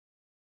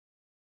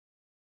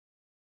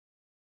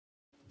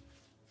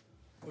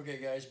Okay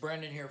guys,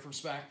 Brandon here from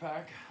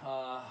Smackpac.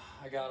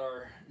 I got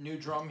our new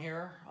drum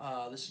here.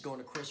 This is going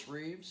to Chris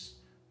Reeves,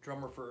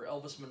 drummer for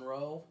Elvis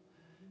Monroe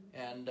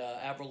and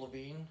Avril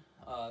Lavigne.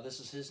 This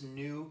is his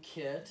new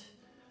kit.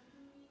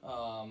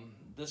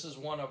 This is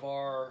one of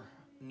our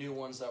new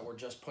ones that we're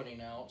just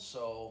putting out,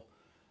 so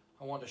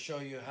I want to show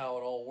you how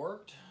it all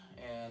worked,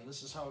 and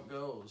this is how it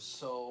goes.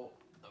 So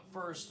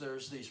first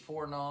there's these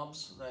 4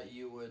 knobs that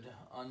you would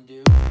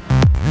undo.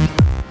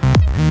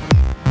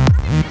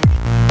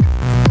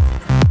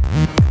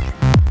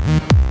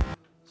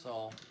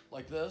 So,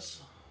 like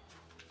this.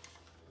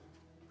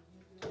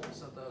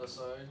 Set that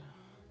aside.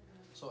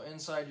 So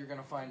inside you're going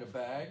to find a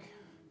bag,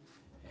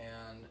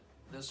 and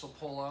this will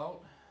pull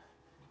out,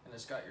 and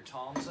it's got your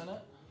toms in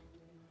it.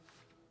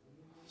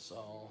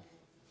 So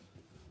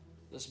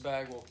this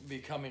bag will be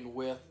coming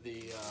with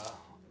the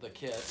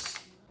kits.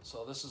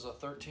 So this is a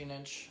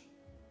 13-inch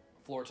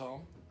floor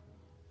tom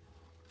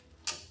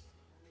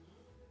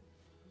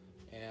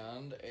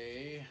and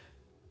a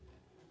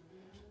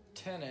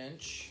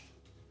 10-inch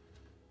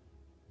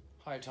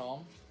high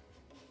tom,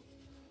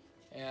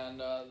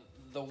 and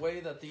the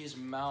way that these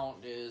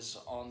mount is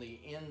on the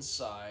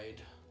inside.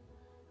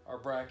 Our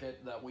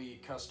bracket that we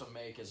custom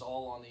make is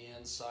all on the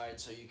inside,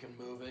 so you can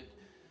move it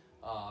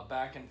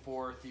back and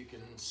forth. You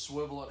can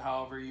swivel it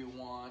however you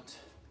want.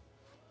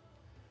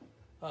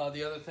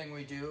 The other thing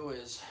we do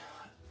is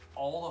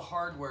all the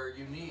hardware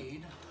you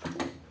need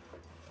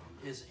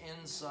is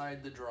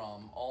inside the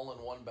drum, all in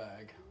one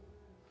bag.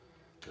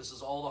 This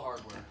is all the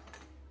hardware.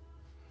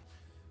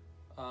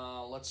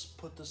 Let's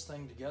put this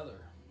thing together.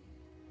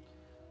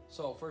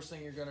 So first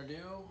thing you're going to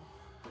do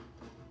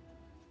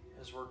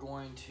is we're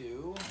going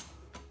to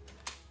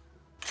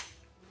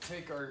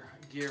take our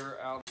gear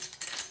out.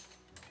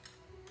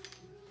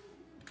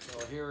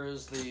 So here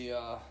is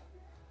the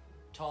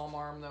tom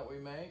arm that we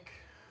make,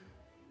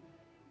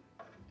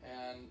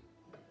 and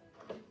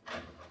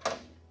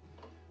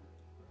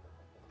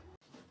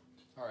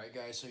alright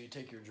guys, so you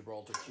take your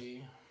Gibraltar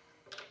key,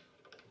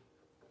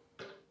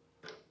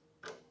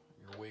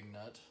 your wing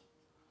nut,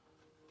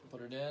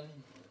 put it in,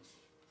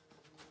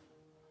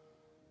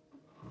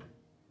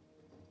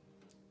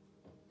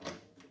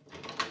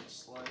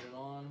 slide it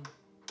on.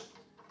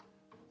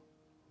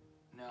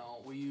 Now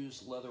we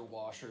use leather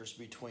washers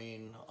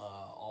between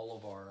all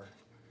of our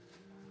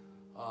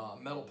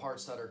metal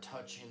parts that are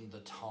touching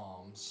the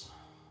toms.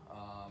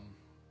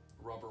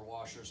 Rubber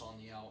washers on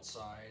the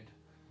outside.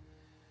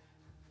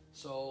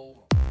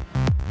 So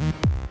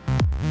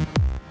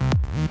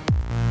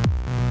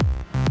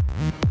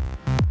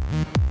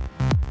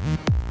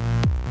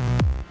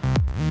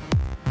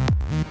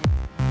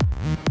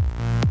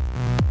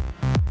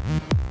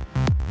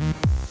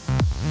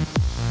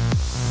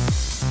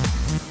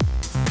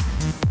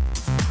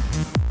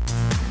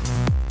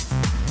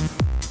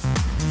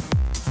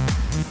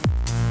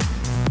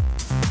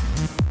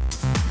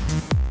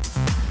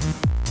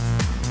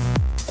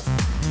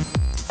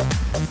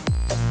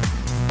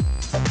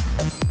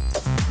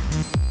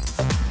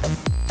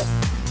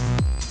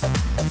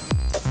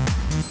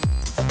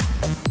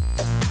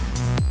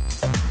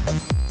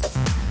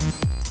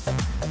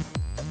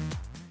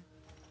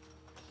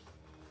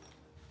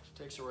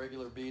takes a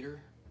regular beater.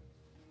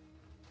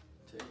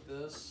 Take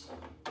this.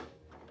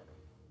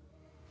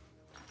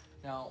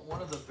 Now,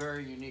 one of the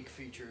very unique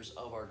features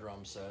of our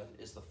drum set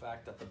is the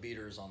fact that the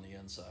beater is on the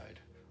inside.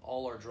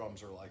 All our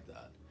drums are like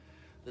that.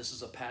 This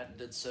is a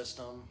patented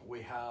system.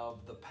 We have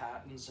the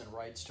patents and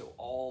rights to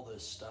all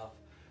this stuff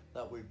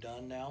that we've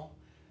done now,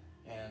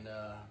 and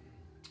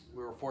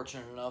we were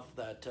fortunate enough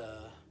that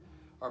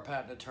our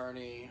patent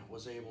attorney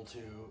was able to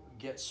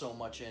get so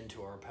much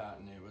into our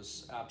patent. It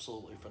was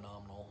absolutely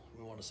phenomenal.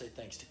 We want to say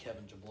thanks to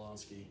Kevin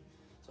Jablonski.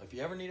 So if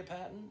you ever need a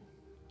patent,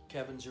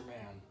 Kevin's your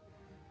man.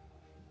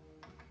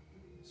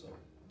 So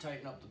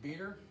tighten up the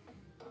beater.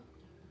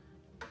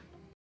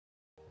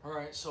 All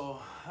right, so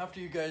after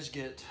you guys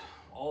get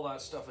all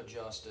that stuff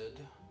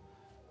adjusted,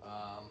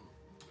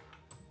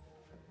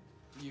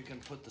 you can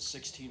put the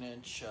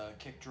 16-inch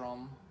kick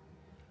drum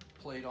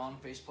plate on,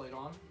 face plate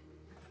on.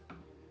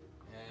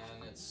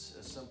 And it's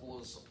as simple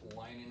as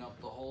lining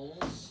up the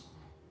holes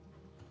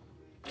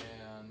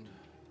and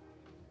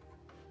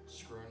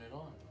screwing it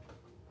on.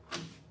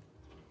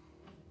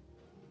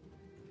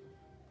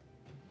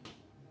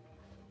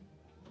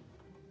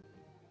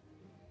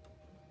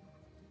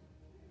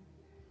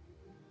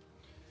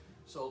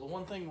 So the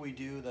one thing we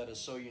do that is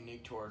so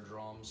unique to our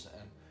drums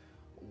and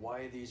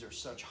why these are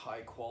such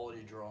high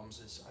quality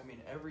drums is, I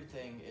mean,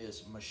 everything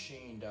is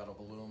machined out of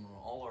aluminum.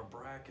 All our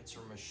brackets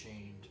are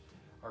machined.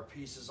 Our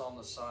pieces on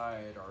the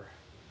side are,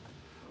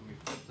 let me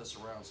flip this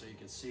around so you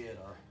can see it,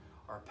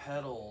 our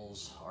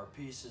pedals, our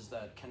pieces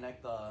that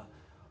connect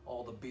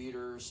all the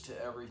beaters to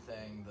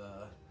everything,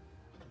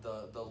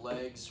 the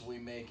legs we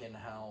make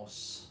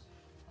in-house,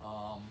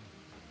 I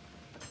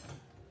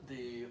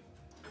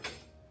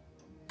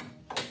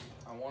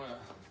want to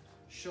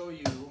show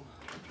you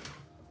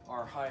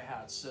our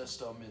hi-hat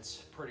system. It's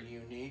pretty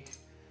unique.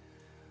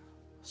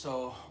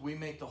 So we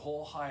make the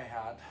whole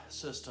hi-hat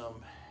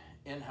system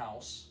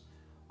in-house,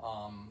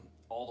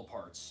 all the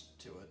parts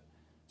to it.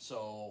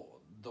 So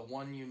the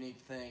one unique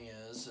thing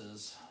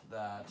is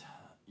that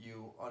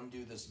you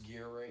undo this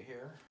gear right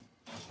here,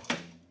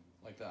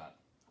 like that,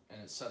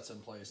 and it sets in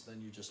place.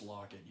 Then you just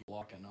lock it. You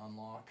lock and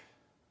unlock.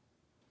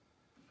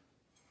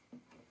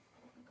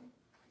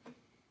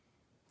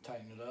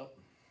 Tighten it up.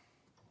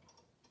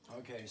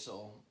 Okay,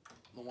 so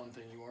the one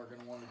thing you are going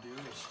to want to do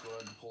is go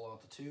ahead and pull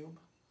out the tube.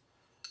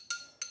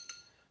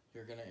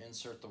 You're going to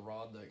insert the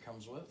rod that it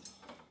comes with.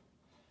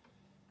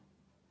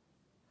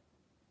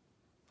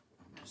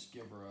 Just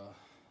give her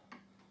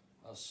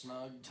a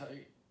snug,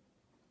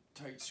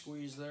 tight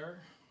squeeze there.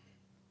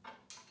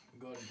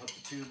 Go ahead and put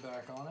the tube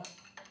back on it.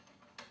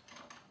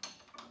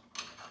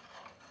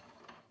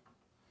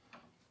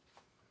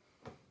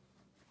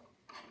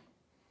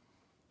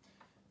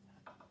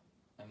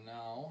 And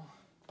now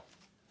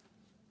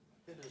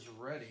it is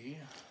ready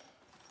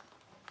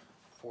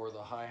for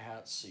the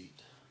hi-hat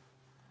seat.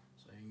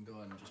 So you can go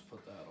ahead and just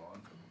put that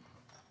on.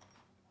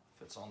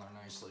 Fits on there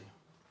nicely.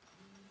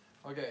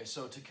 Okay,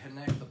 so to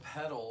connect the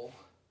pedal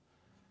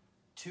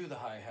to the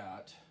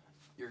hi-hat,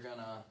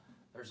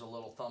 there's a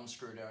little thumb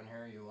screw down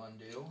here you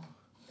undo,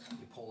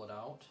 you pull it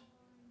out,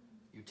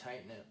 you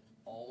tighten it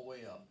all the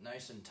way up,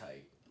 nice and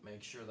tight.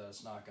 Make sure that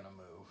it's not going to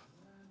move.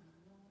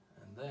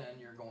 And then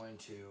you're going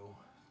to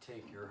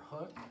take your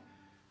hook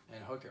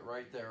and hook it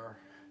right there.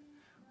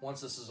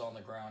 Once this is on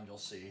the ground, you'll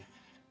see.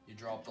 You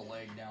drop the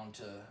leg down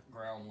to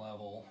ground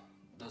level,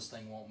 this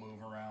thing won't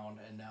move around,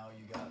 and now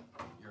you got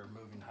your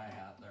moving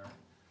hi-hat there.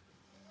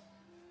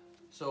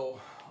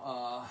 So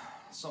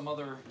some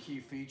other key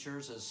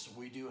features is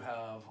we do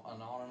have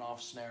an on and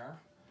off snare.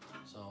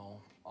 So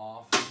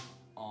off,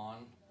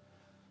 on,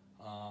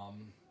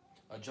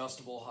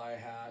 adjustable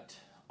hi-hat,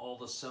 all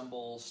the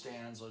cymbal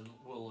stands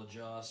will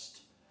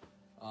adjust.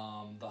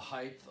 The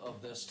height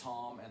of this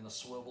tom and the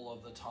swivel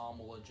of the tom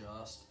will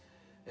adjust.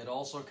 It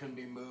also can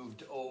be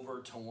moved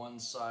over to one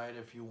side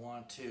if you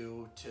want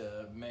to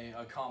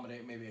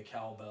accommodate maybe a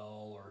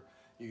cowbell, or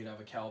you could have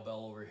a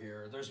cowbell over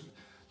here.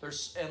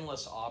 There's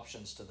endless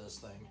options to this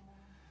thing.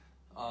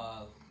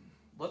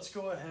 Let's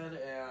go ahead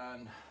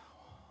and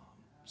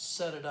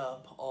set it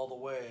up all the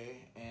way,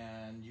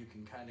 and you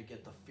can kind of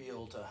get the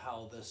feel to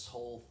how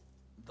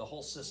the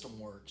whole system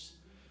works.